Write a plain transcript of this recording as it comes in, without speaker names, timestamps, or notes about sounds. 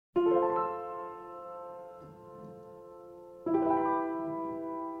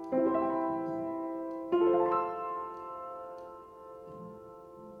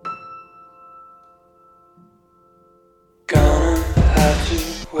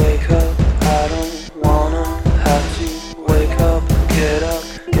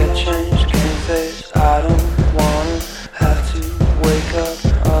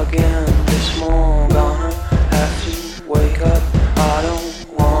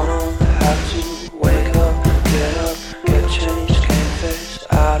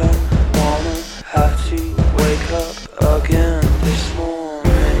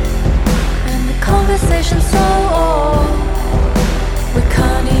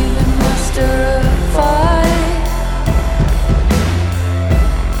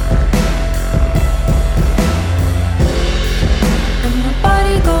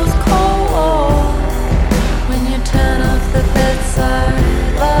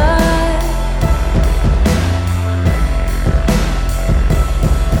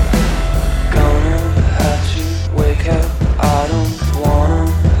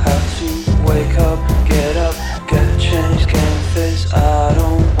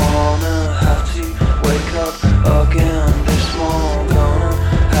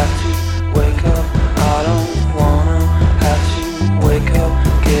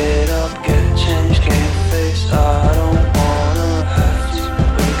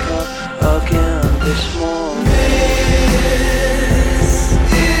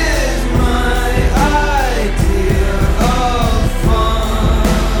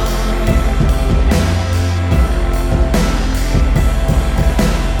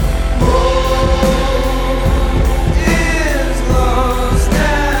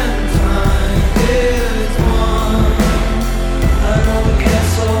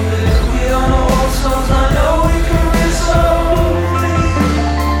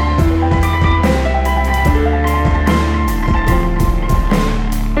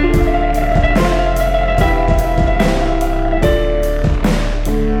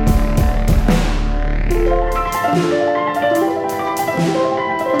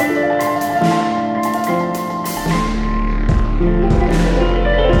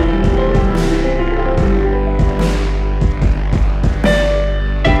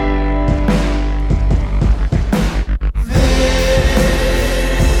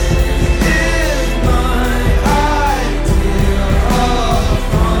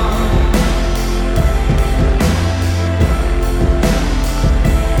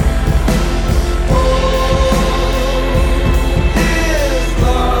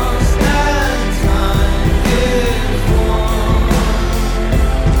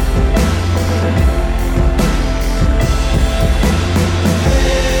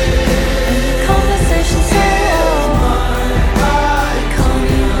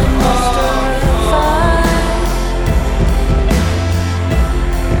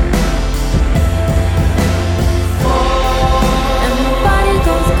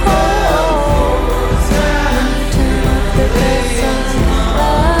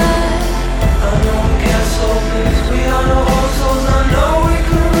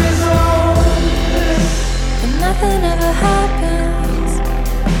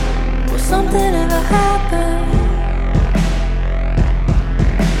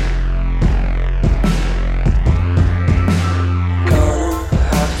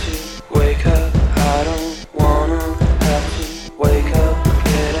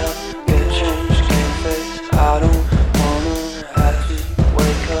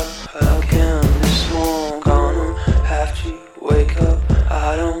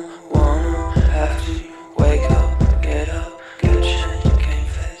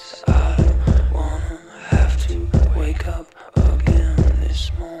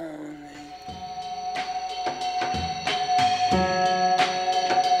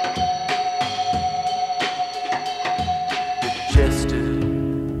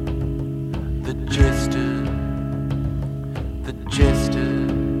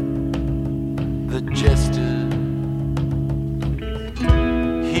the jester.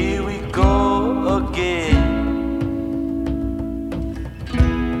 Here we go again.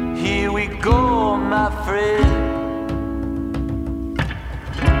 Here we go, my friend.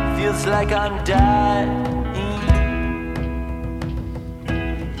 Feels like I'm dying.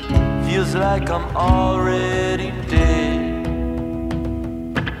 Feels like I'm already dead.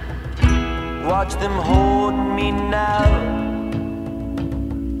 Watch them hold me now.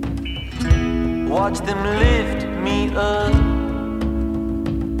 Watch them lift me up.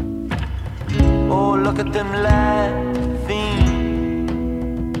 Oh, look at them laughing.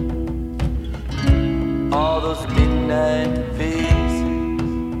 All those midnight faces.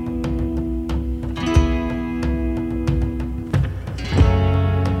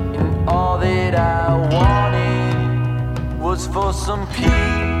 And all that I wanted was for some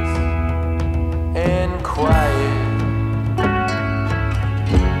peace and quiet.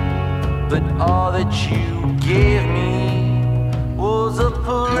 But all that you gave me was a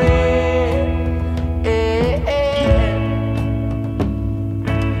parade.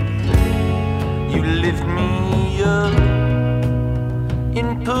 You lift me up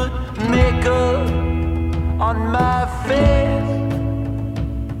and put makeup on my face.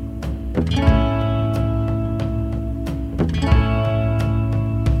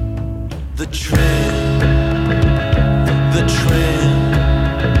 The trend, the trend.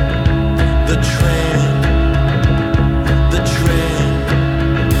 The trend, the trend.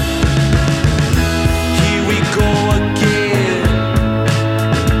 Here we go again.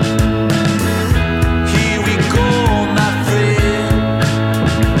 Here we go, my friend.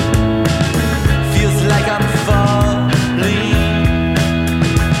 Feels like I'm falling.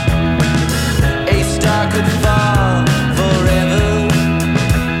 A star could fall forever.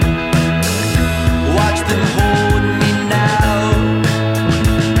 Watch them hold me now.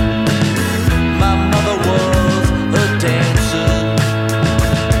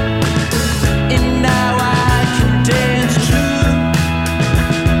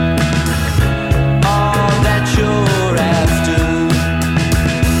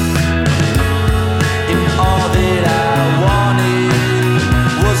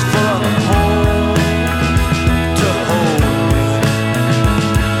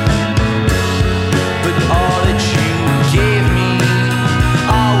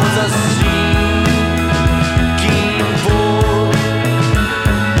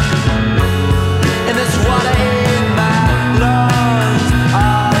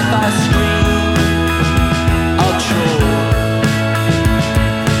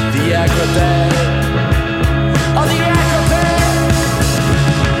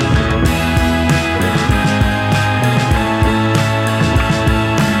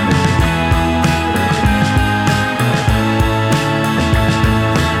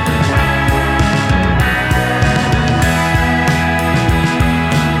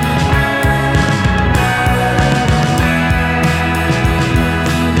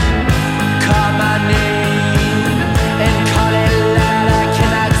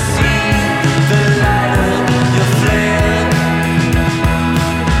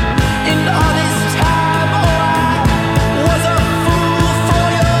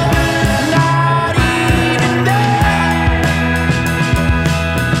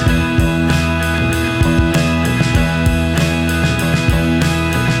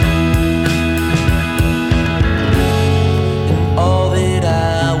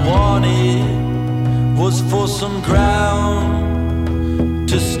 For some ground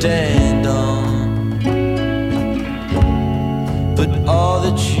to stand on, but all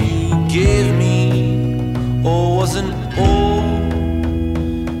that you gave me, oh, was an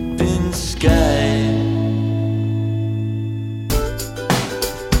open sky.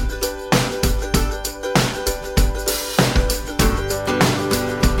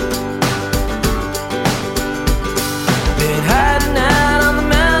 Been hiding out on the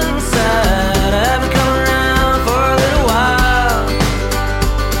mountainside. I haven't come around for a little while.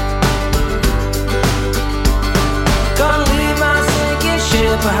 Gonna leave my sinking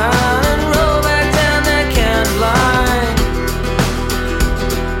ship behind and roll back down that county line.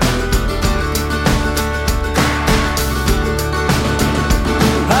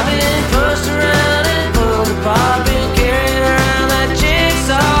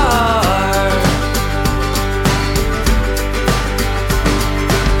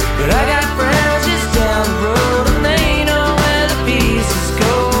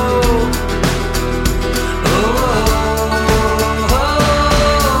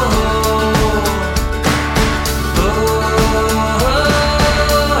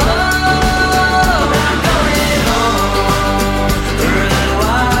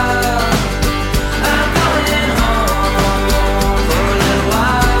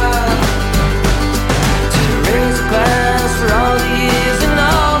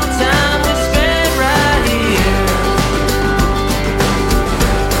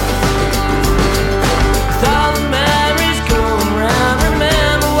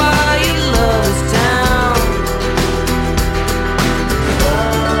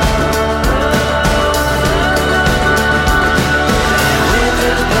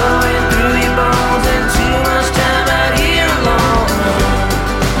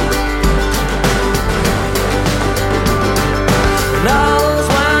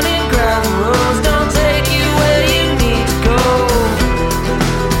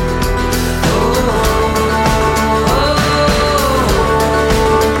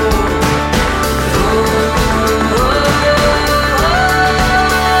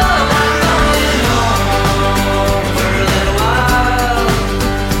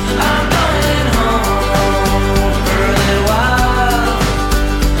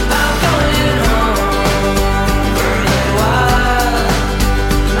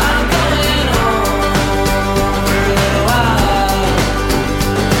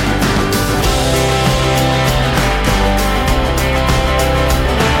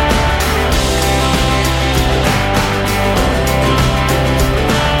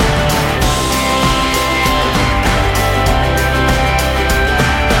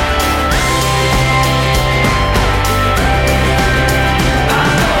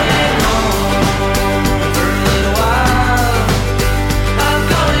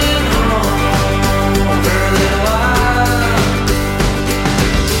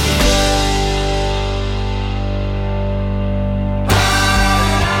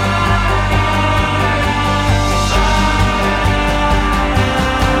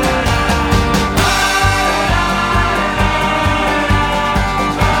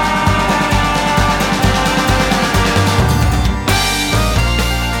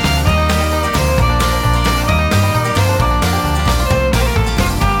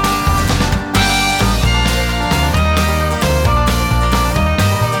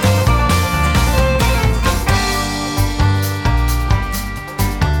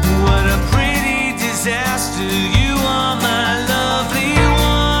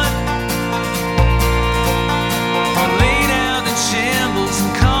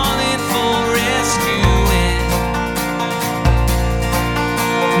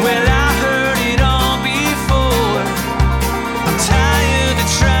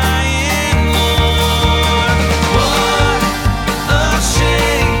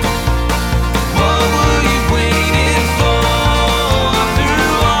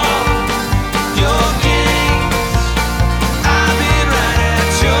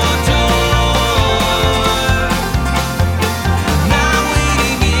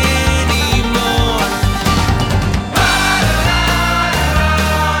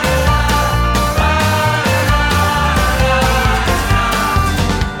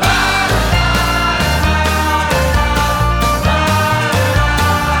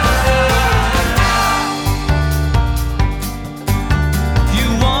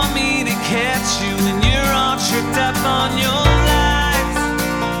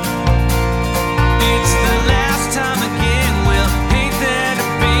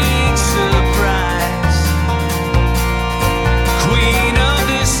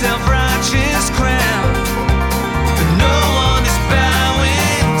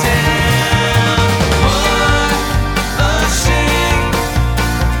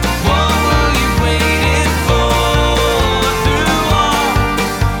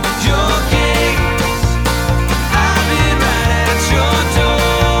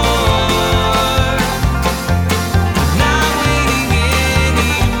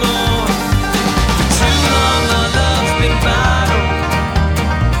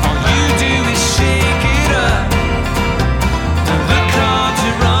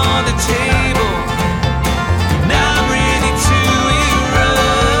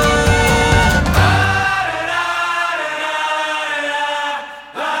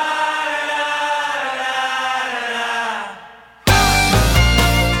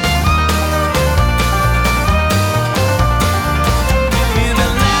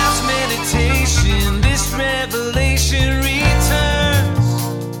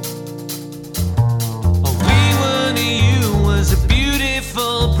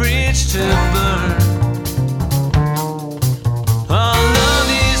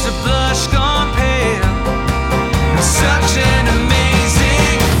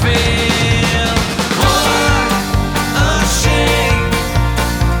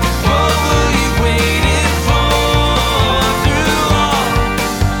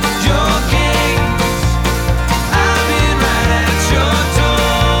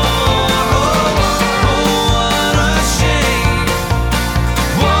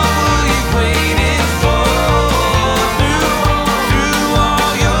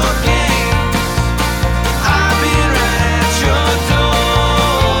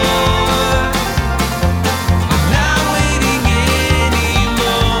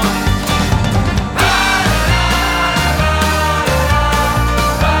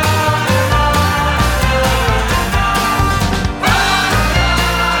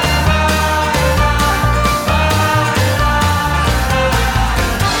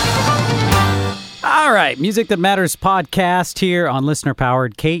 right, Music That Matters podcast here on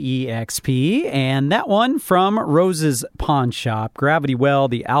listener-powered KEXP, and that one from Rose's Pawn Shop, Gravity Well,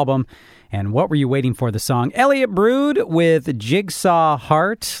 the album, and What Were You Waiting For, the song. Elliot Brood with Jigsaw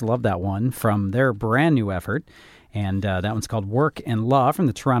Heart, love that one, from their brand new effort. And that one's called Work and Love from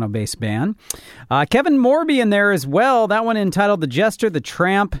the Toronto-based band. Kevin Morby in there as well. That one entitled The Jester, the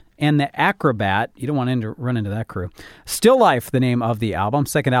Tramp, and the Acrobat. You don't want to run into that crew. Still Life, the name of the album.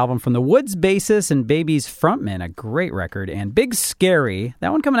 Second album from the Woods bassist and Baby's frontman. A great record. And Big Scary.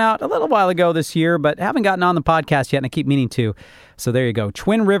 That one coming out a little while ago this year, but haven't gotten on the podcast yet, and I keep meaning to. So there you go.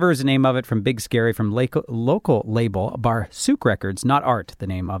 Twin Rivers, the name of it, from Big Scary, from local label Barsuk Records, Not Art, the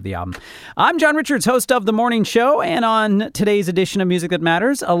name of the album. I'm John Richards, host of The Morning Show, and on today's edition of Music That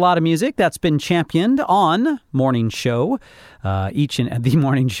Matters, a lot of music that's been championed on Morning Show, each and the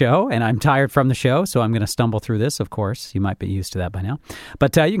Morning Show, and I'm tired from the show, so I'm going to stumble through this, of course. You might be used to that by now.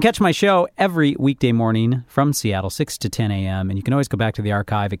 But you can catch my show every weekday morning from Seattle, 6 to 10 a.m., and you can always go back to the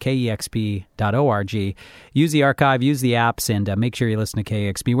archive at kexp.org. Use the archive, use the apps, and make sure you listen to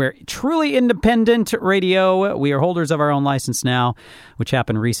KEXP. We're truly independent radio. We are holders of our own license now, which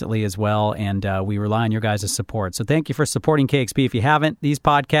happened recently as well, and we rely on your guys' support. So thank you for supporting KEXP. If you haven't, these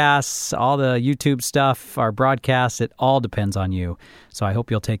podcasts, all the YouTube stuff, our broadcasts, it all depends on you. So I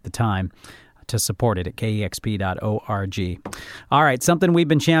hope you'll take the time to support it at kexp.org. All right, something we've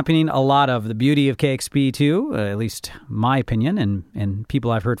been championing a lot of, the beauty of KEXP too, at least my opinion and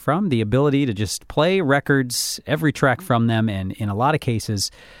people I've heard from, the ability to just play records, every track from them, and in a lot of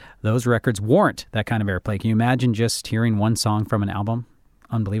cases, those records warrant that kind of airplay. Can you imagine just hearing one song from an album?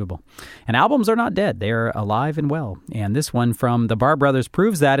 Unbelievable. And albums are not dead. They are alive and well. And this one from the Barr Brothers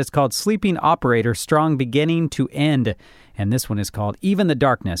proves that. It's called Sleeping Operator, Strong Beginning to End. And this one is called Even the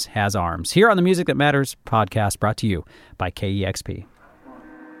Darkness Has Arms. Here on the Music That Matters podcast, brought to you by KEXP.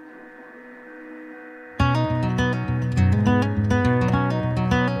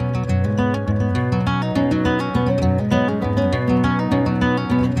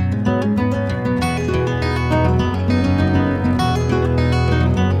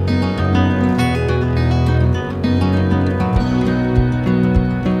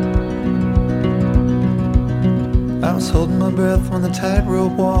 Holding my breath when the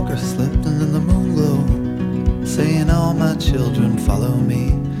tightrope walker slipped into the moon glow, saying, all my children follow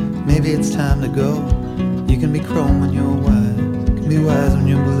me. Maybe it's time to go. You can be chrome when you're wise, you can be wise when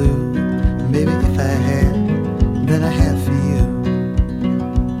you're blue. And baby, if I had, then I had for you.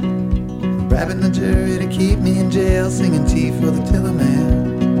 Bribing the jury to keep me in jail, singing tea for the tiller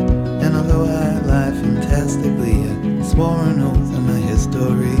man. And although I lie fantastically, I swore an oath in my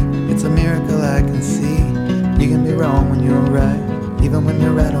history. It's a miracle I can see. You can be wrong when you're right, even when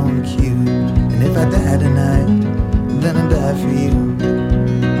you're right on cue. And if I die tonight, then I die for you.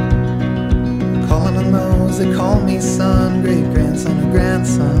 Calling on those that call me son, great-grandson or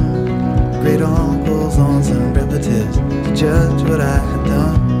grandson, great uncles, aunts and relatives, to judge what I have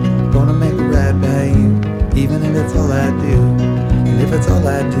done. Gonna make it right by you, even if it's all I do. And if it's all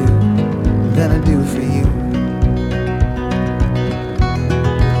I do, then I do for you.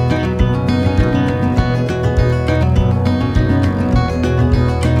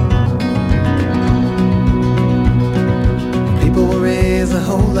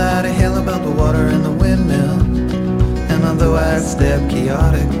 Lot of hell about the water and the windmill. And although I step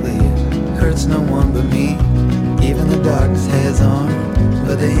chaotically, it hurts no one but me. Even the darkness has arms,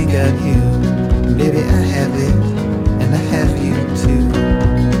 but they ain't got you. And baby, I have it, and I have you too.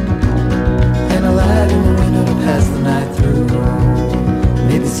 And I lied in the window to pass the night through.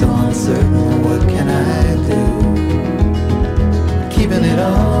 Maybe so uncertain, what can I do? Keeping it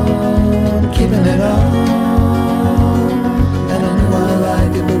on, keeping it on. I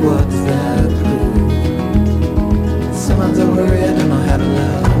like it, but what's that blue? Sometimes I worry I don't know how to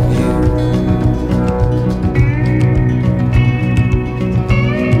love you.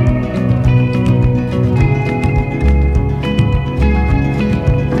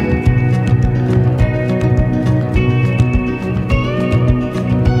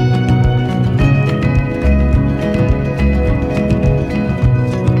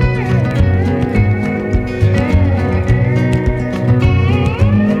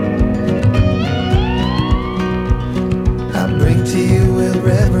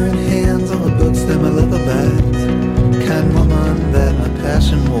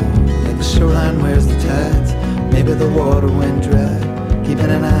 The water went dry,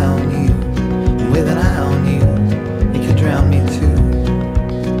 keeping an eye on you. And with an eye on you, it could drown me too.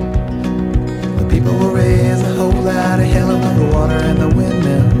 The people will raise a whole lot of hell above the water and the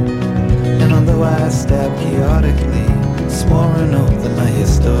windmill. And although I stabbed chaotically, swore an oath in my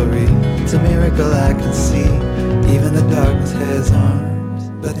history, It's a miracle I can see. Even the darkness has arms,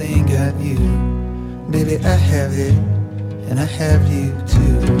 but they ain't got you. Baby, I have it, and I have you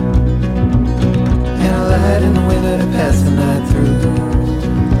too. And a light in the window to pass the night through.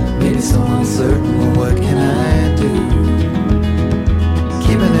 Maybe so uncertain, well, what can I do?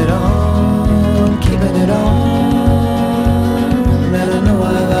 Keeping it on, keeping it on. And I know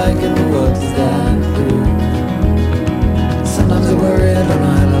I like it, but what does that do? Sometimes I worry I don't know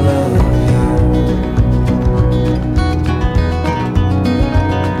how to love you.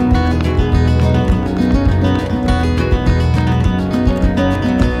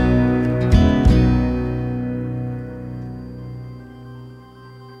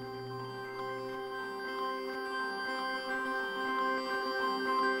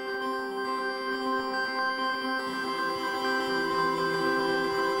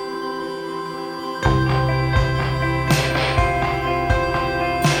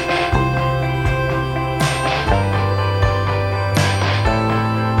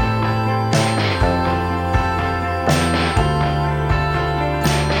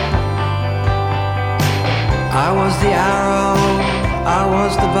 I was the arrow, I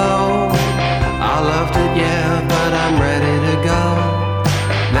was the bow. I loved it, yeah, but I'm ready to go.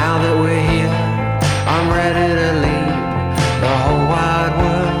 Now that we're here, I'm ready to leave the whole wide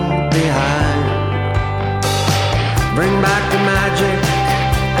world behind. Bring back the magic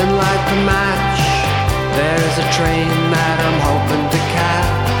and light the match. There's a train that I'm hoping to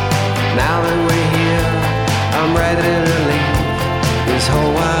catch. Now that we're here, I'm ready to leave this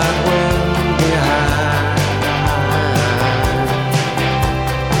whole wide world behind.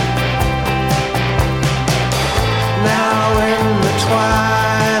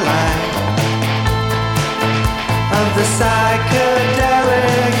 Twilight of the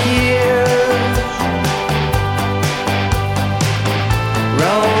psychedelic years,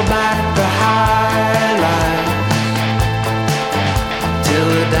 roll back the highlights till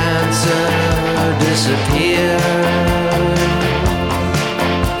the dancer disappears,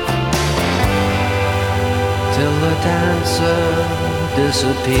 till the dancer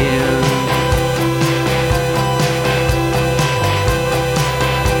disappears.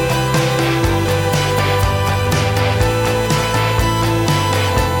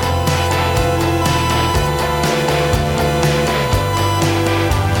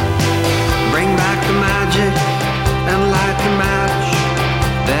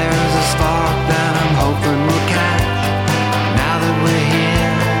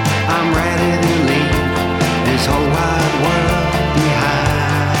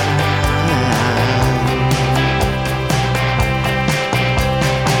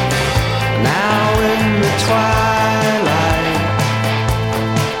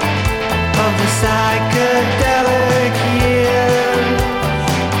 Psychedelic years,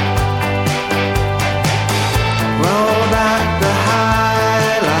 roll back the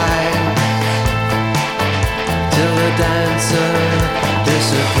highlights till the dancer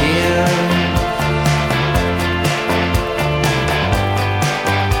disappears,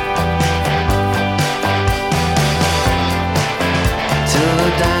 till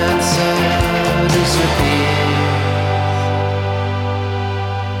the dancer disappears.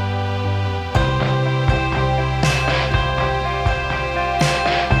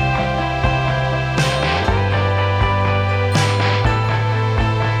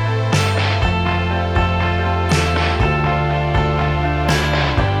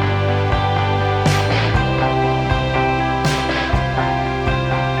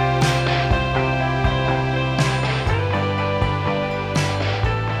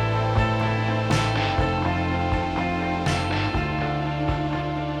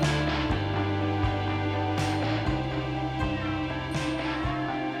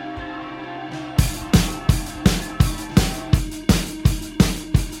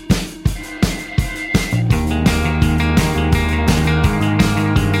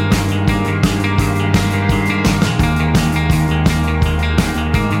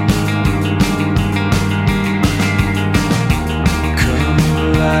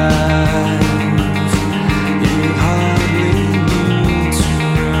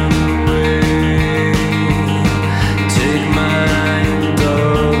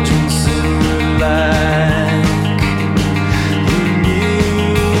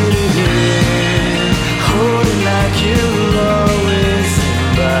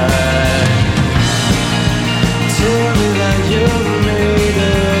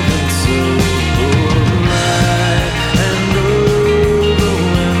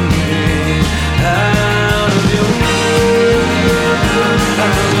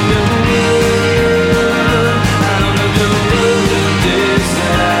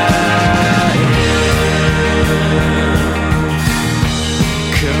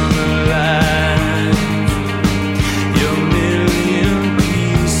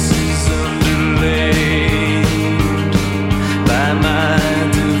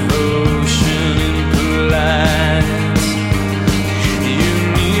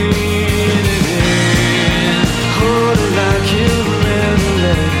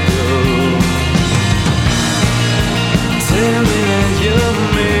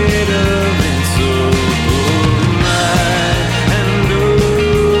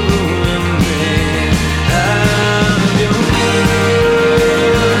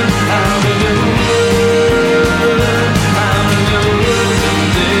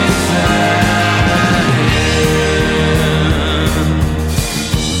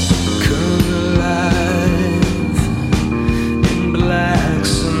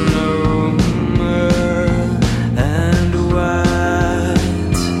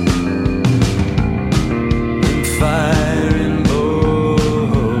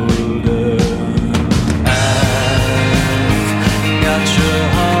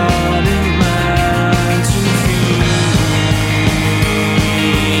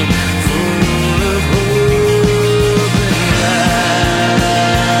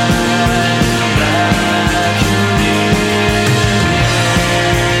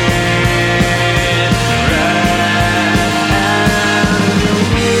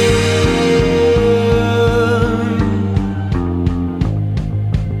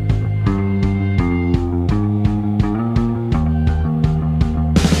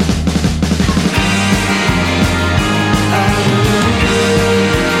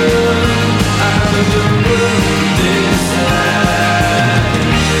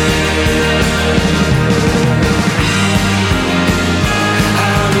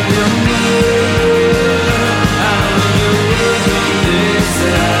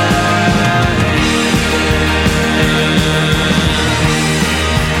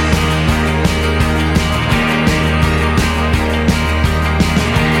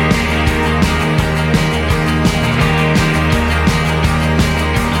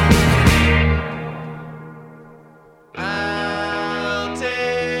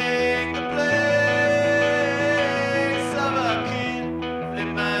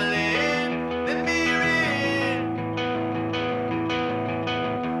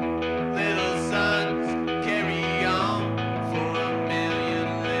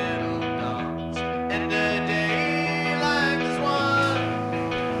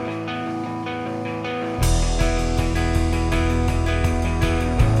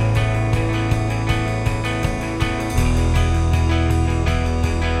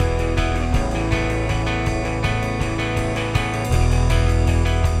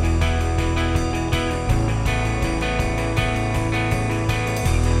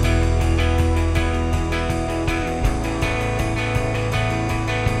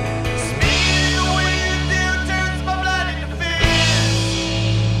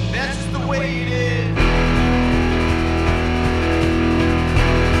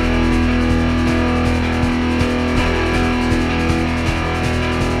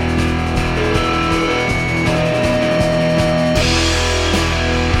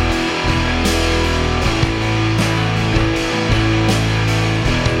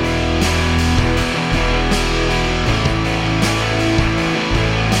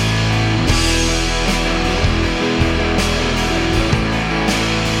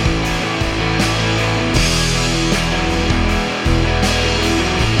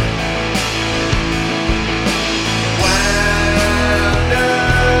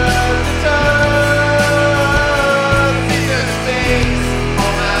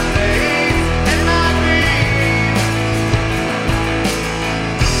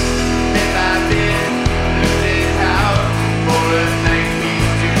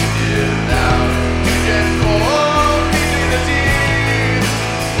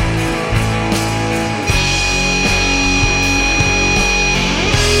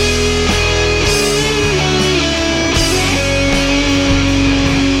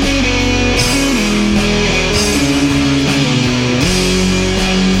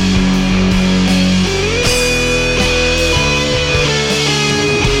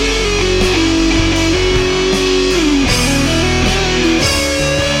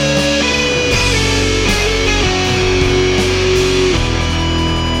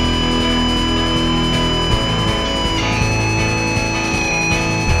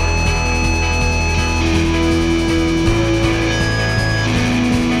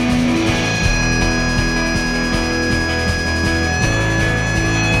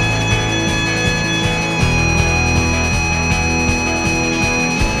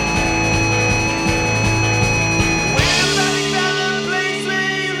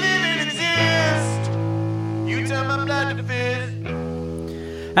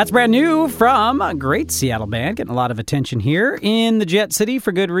 That's brand new from a great Seattle band, getting a lot of attention here in the Jet City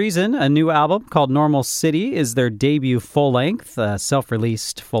for good reason. A new album called Normal City is their debut full-length,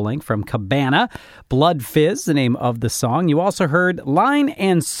 self-released full-length from Cabana. Blood Fizz, the name of the song. You also heard Line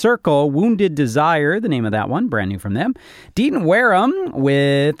and Circle, Wounded Desire, the name of that one, brand new from them. Dean Wareham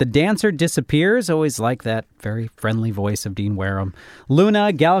with The Dancer Disappears, always like that very friendly voice of Dean Wareham.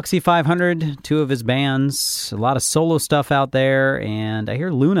 Luna, Galaxy 500, two of his bands, a lot of solo stuff out there, and I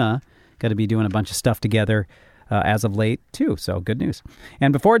hear Luna got to be doing a bunch of stuff together as of late, too, so good news.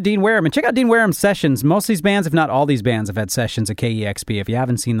 And before Dean Wareham, and check out Dean Wareham's sessions. Most of these bands, if not all these bands, have had sessions at KEXP. If you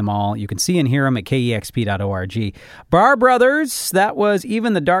haven't seen them all, you can see and hear them at kexp.org. Bar Brothers, that was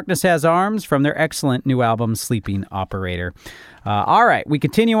Even the Darkness Has Arms from their excellent new album, Sleeping Operator. All right, we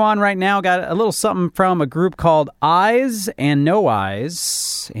continue on right now. Got a little something from a group called Eyes and No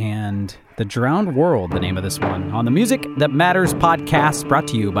Eyes, and The Drowned World, the name of this one, on the Music That Matters podcast, brought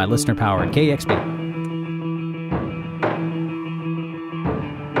to you by Listener Powered KEXP.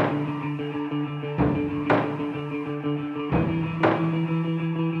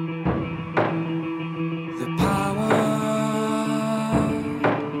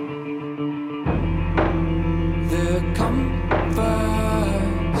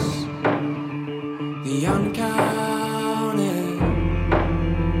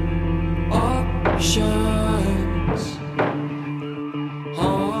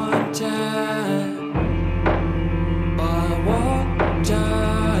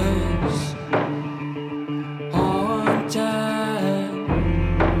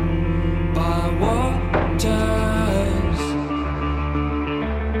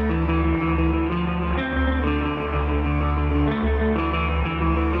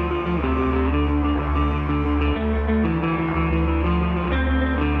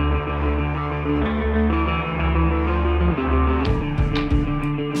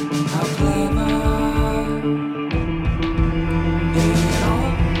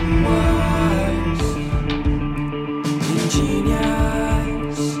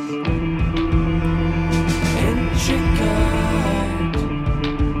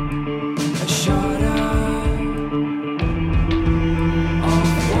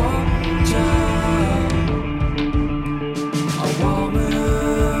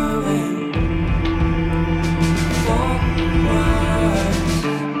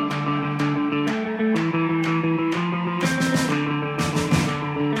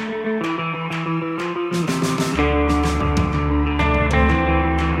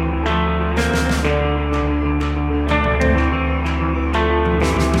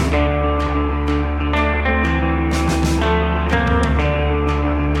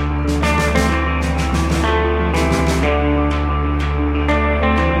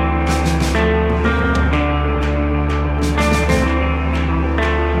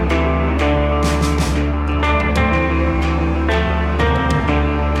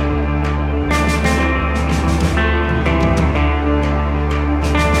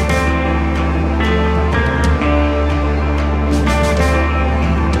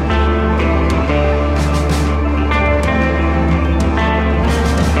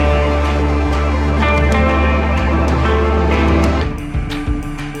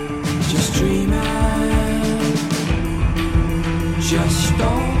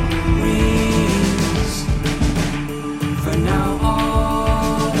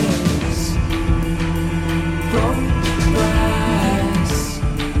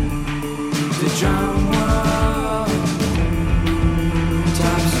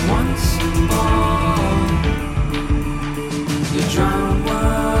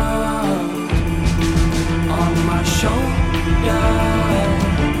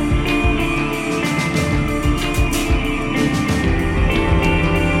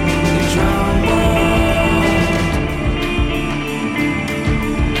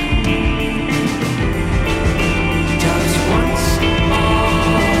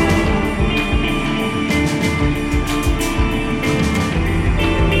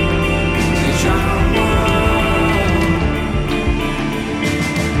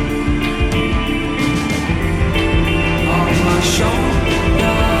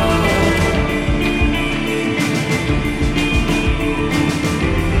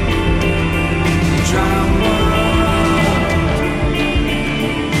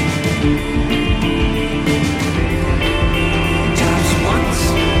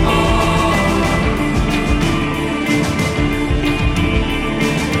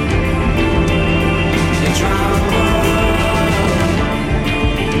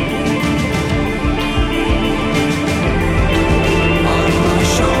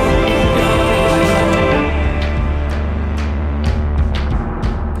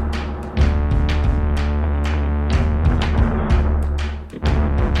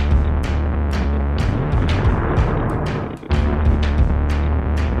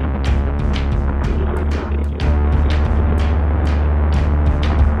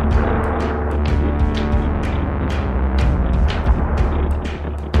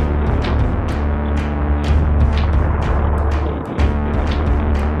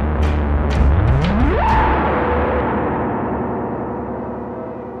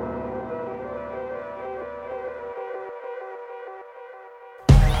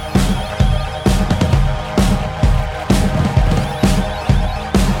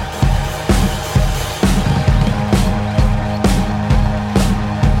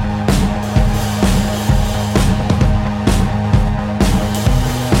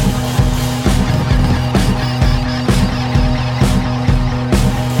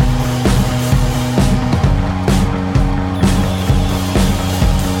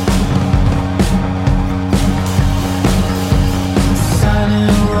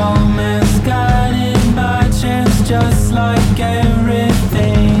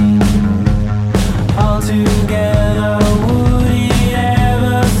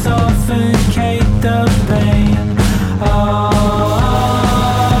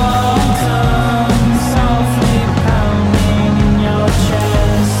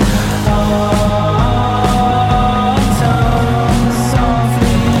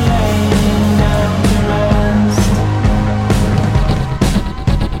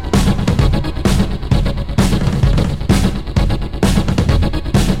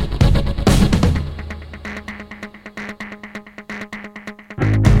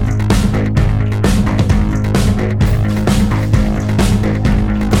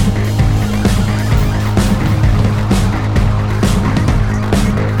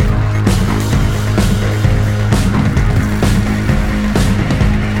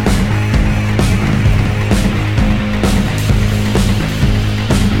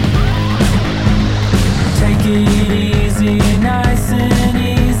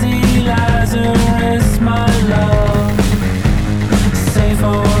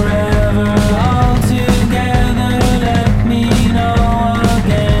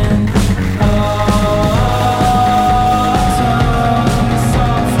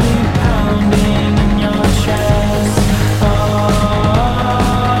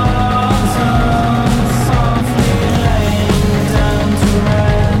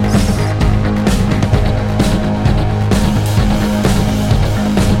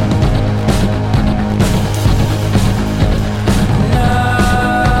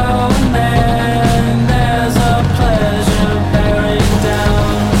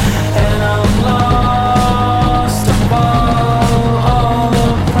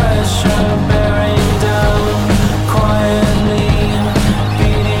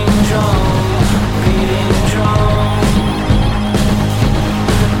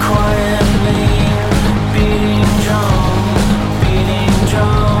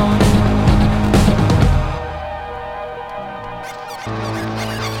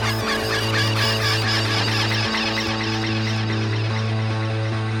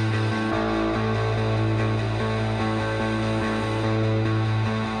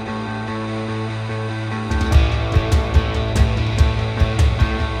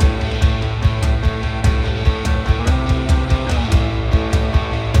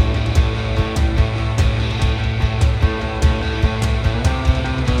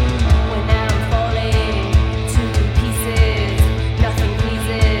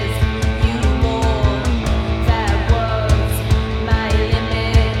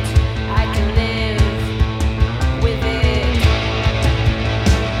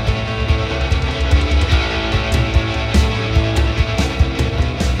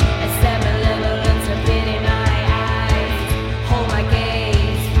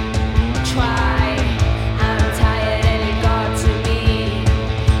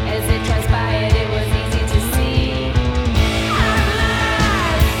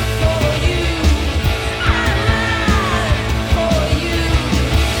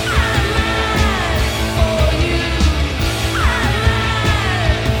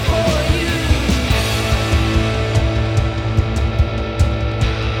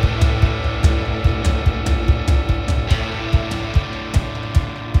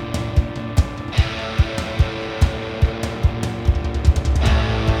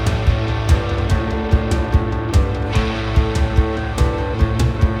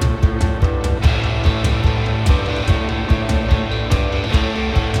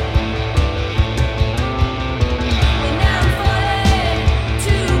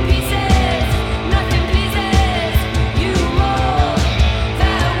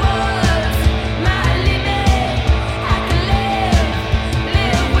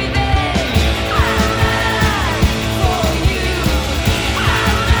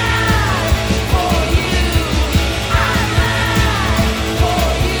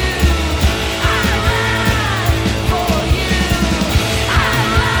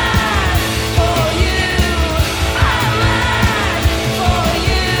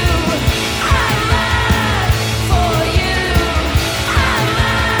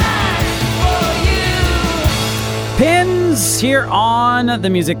 here on the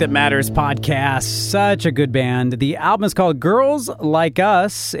Music That Matters podcast. Such a good band. The album is called Girls Like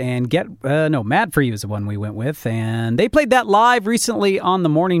Us, and Mad For You is the one we went with. And they played that live recently on the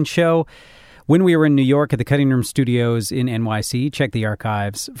morning show when we were in New York at the Cutting Room Studios in NYC. Check the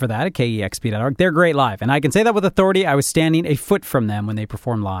archives for that at kexp.org. They're great live, and I can say that with authority. I was standing a foot from them when they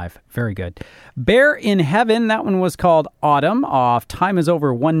performed live. Very good. Bear in Heaven, that one was called Autumn, off Time Is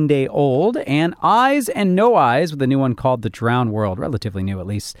Over One Day Old, and Eyes and No Eyes with a new one called The Drowned World, relatively new at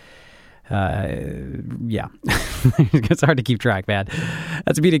least. Yeah, it's hard to keep track, man.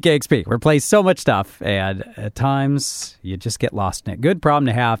 That's a beat at KXP. We're playing so much stuff, and at times you just get lost in it. Good problem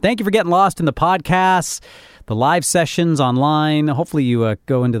to have. Thank you for getting lost in the podcasts, the live sessions online. Hopefully you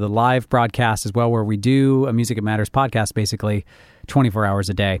go into the live broadcast as well, where we do a Music That Matters podcast basically 24 hours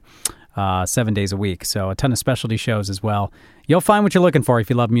a day. 7 days a week. So a ton of specialty shows as well. You'll find what you're looking for if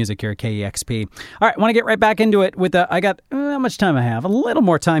you love music here at KEXP. All right, I want to get right back into it with I got how much time I have? A little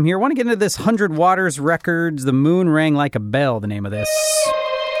more time here. I want to get into this 100 Waters Records, The Moon Rang Like a Bell, the name of this.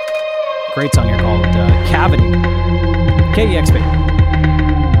 Great song here called Cavity. KEXP.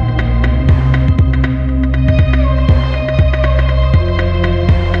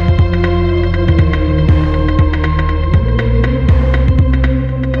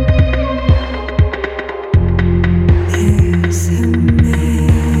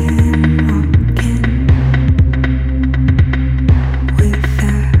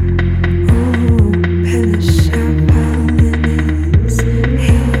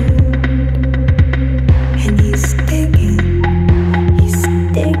 And he's digging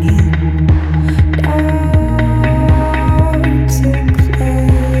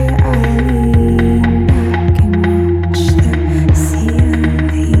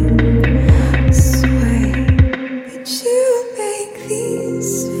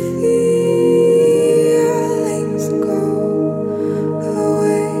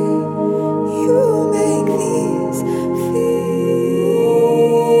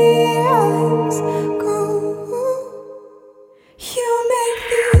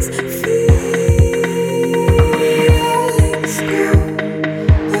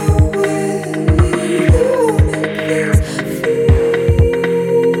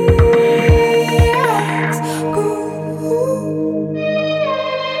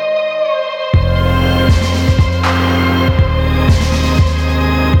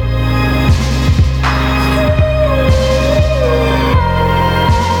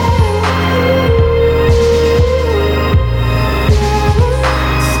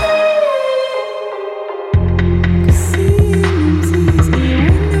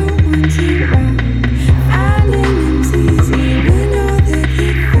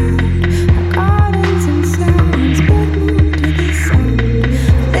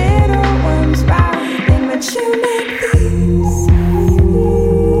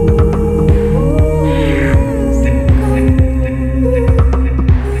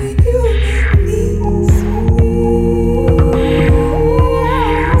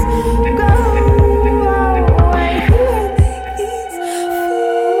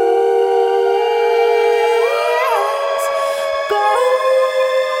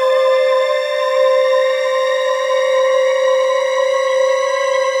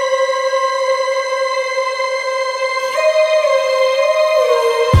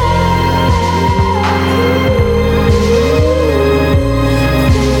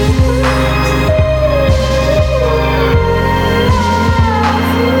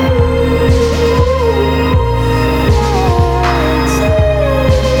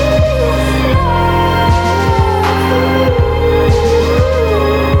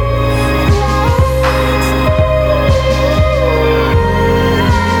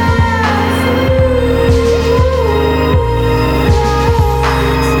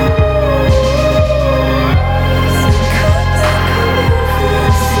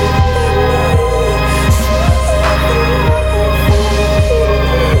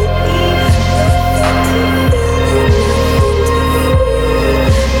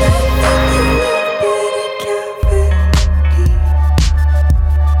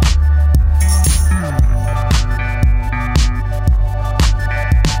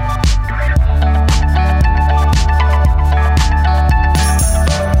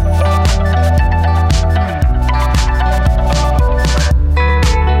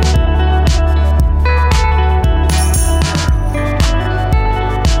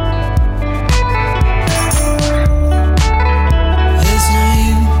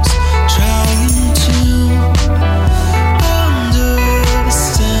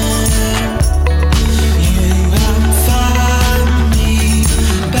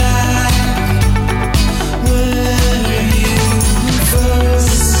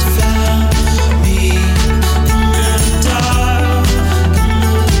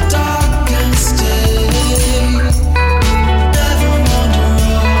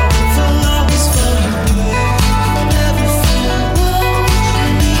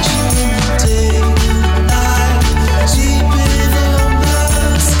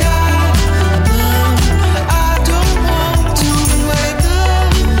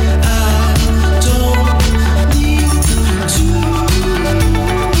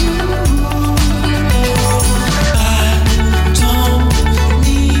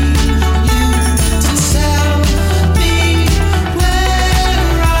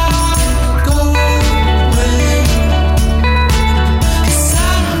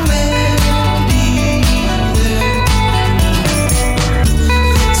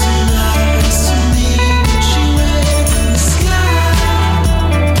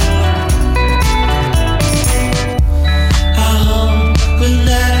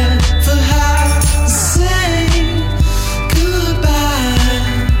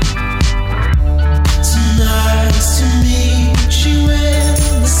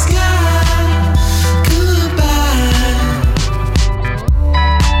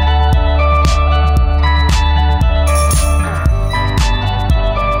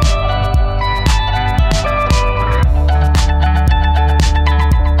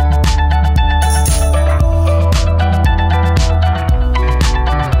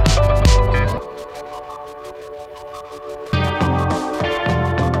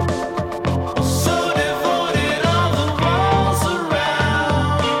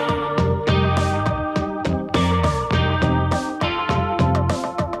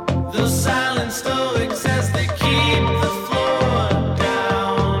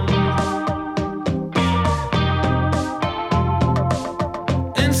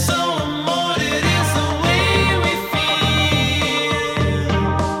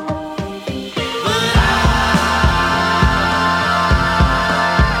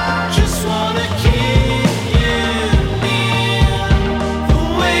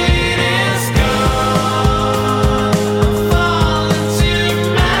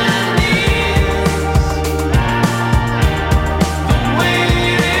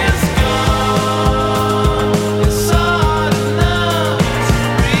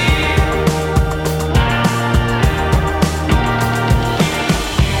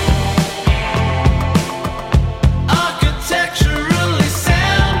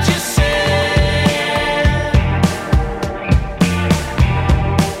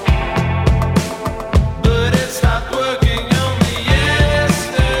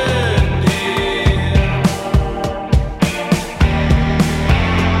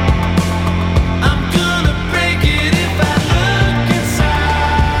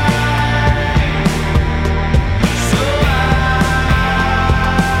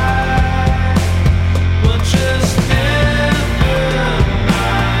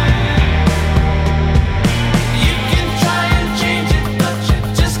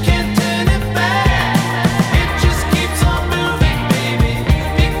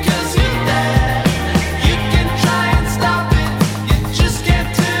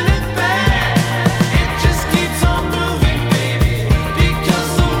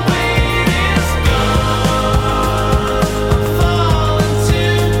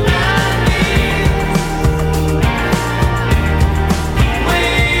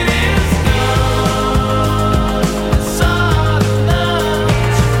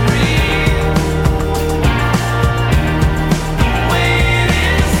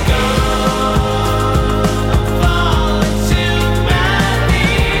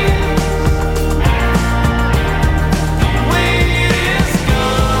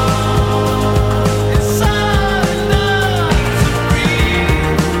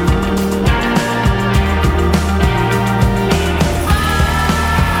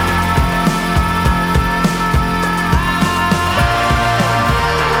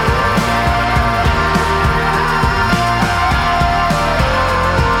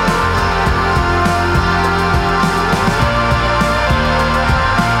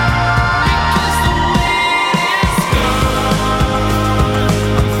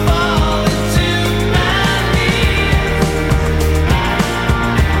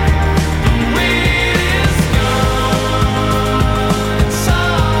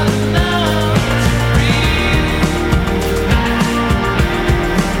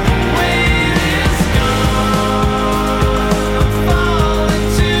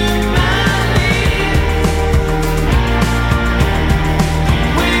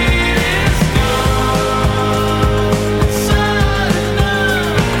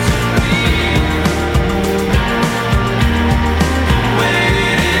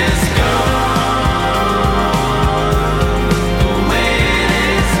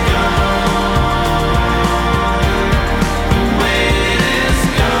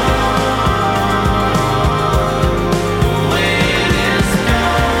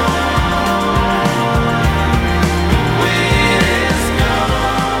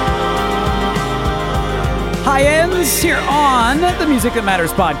High Ends here on the Music That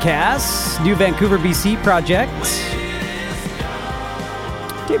Matters podcast. New Vancouver, BC project.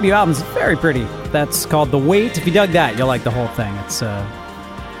 Debut album's very pretty. That's called The Wait. If you dug that, you'll like the whole thing. It's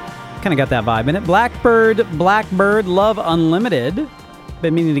kind of got that vibe in it. Blackbird, Love Unlimited.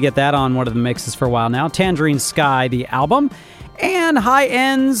 Been meaning to get that on one of the mixes for a while now. Tangerine Sky, the album. And High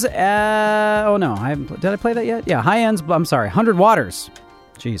Ends, did I play that yet? Yeah, High Ends, I'm sorry, 100 Waters.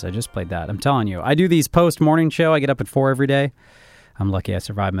 Jeez, I just played that. I'm telling you. I do these post-morning show. I get up at 4 every day. I'm lucky I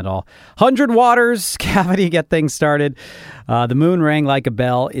survived them at all. 100 Waters, Cavity, get things started. The Moon Rang Like a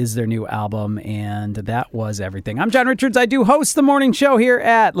Bell is their new album, and that was everything. I'm John Richards. I do host the morning show here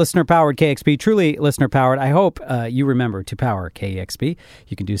at listener-powered KEXP, truly listener-powered. I hope you remember to power KEXP.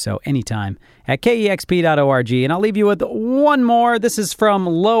 You can do so anytime at KEXP.org. And I'll leave you with one more. This is from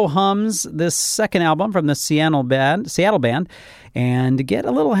Low Hums, this second album from the Seattle band. And get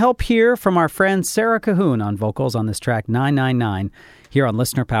a little help here from our friend Sarah Cahoon on vocals on this track 999 here on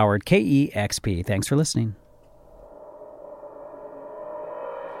listener-powered KEXP. Thanks for listening.